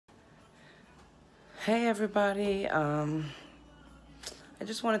Hey everybody, I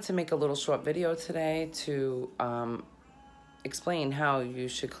just wanted to make a little short video today to explain how you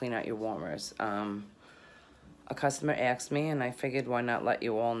should clean out your warmers. A customer asked me and I figured why not let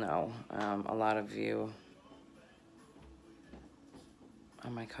you all know. A lot of you are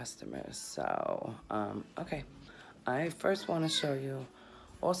my customers, so okay. I first want to show you,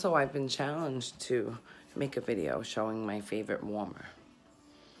 also I've been challenged to make a video showing my favorite warmer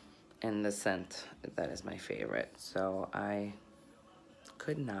and the scent that is my favorite, so I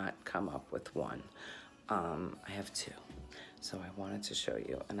could not come up with one. I have two, so I wanted to show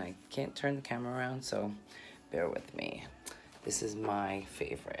you, and I can't turn the camera around, so bear with me. This is my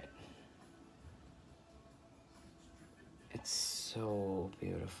favorite. It's so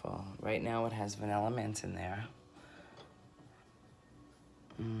beautiful. Right now it has vanilla mint in there.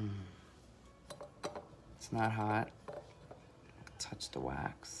 It's not hot. Touch the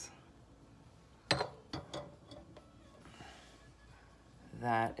wax.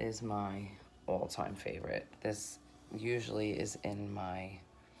 That is my all-time favorite. This usually is in my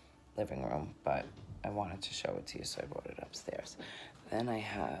living room, but I wanted to show it to you, so I brought it upstairs. Then I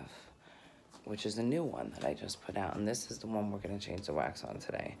have, which is a new one that I just put out, and this is the one we're gonna change the wax on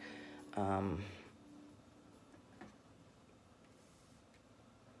today. I'm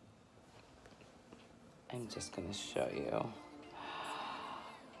just gonna show you.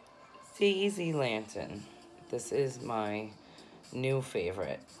 Daisy Lantern. This is my new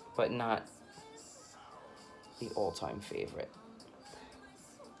favorite, but not the all-time favorite.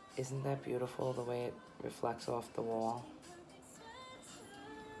 Isn't that beautiful, the way it reflects off the wall?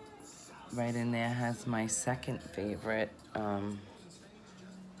 Right in there has my second favorite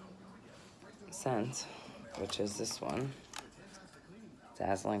scent, which is this one,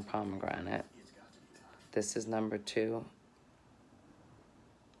 Dazzling Pomegranate. This is number 2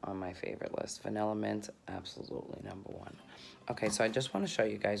 on my favorite list. Vanilla mint, absolutely number 1. Okay, so I just want to show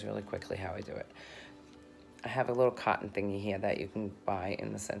you guys really quickly how I do it. I have a little cotton thingy here that you can buy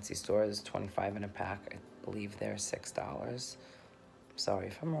in the Scentsy store. There's 25 in a pack. I believe they're $6. Sorry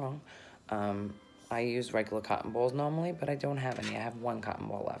if I'm wrong. I use regular cotton balls normally, but I don't have any. I have 1 cotton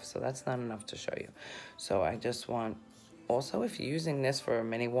ball left, so that's not enough to show you. So I just want, also if you're using this for a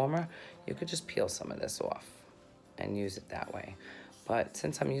mini warmer, you could just peel some of this off and use it that way. But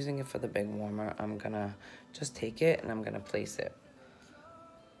since I'm using it for the big warmer, I'm gonna just take it and I'm gonna place it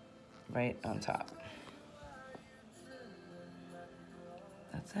right on top.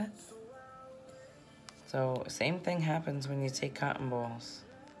 That's it. So same thing happens when you take cotton balls.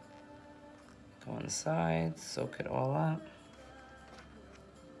 Go on the sides, soak it all up.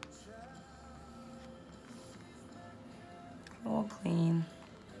 All clean.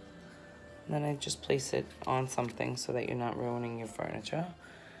 And then I just place it on something so that you're not ruining your furniture.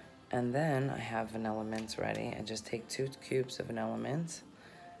 And then I have vanilla mints ready. I just take 2 cubes of vanilla mint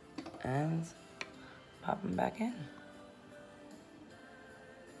and pop them back in.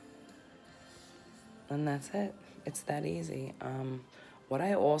 And that's it. It's that easy. What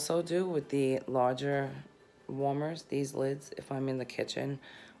I also do with the larger warmers, these lids, if I'm in the kitchen,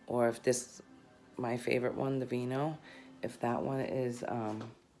 or if this, my favorite one, the Vino, if that one is,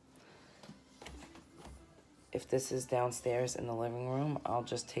 if this is downstairs in the living room, I'll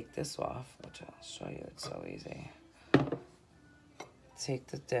just take this off, which I'll show you, it's so easy. Take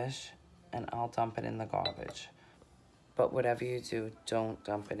the dish and I'll dump it in the garbage. But whatever you do, don't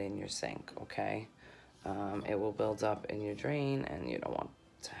dump it in your sink, okay? It will build up in your drain and you don't want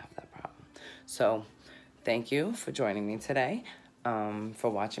to have that problem. So thank you for joining me today, for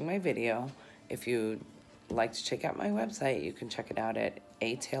watching my video. If you'd like to check out my website, you can check it out at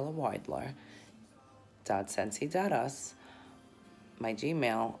ataylorweidler.scentsy.us. My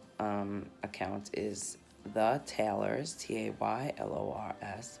Gmail account is thetaylors,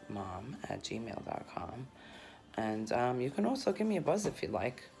 Taylors, mom@gmail.com. And you can also give me a buzz if you'd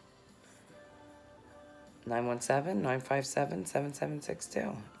like.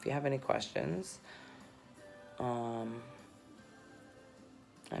 917-957-7762 if you have any questions. I'm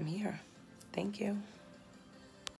here. Thank you.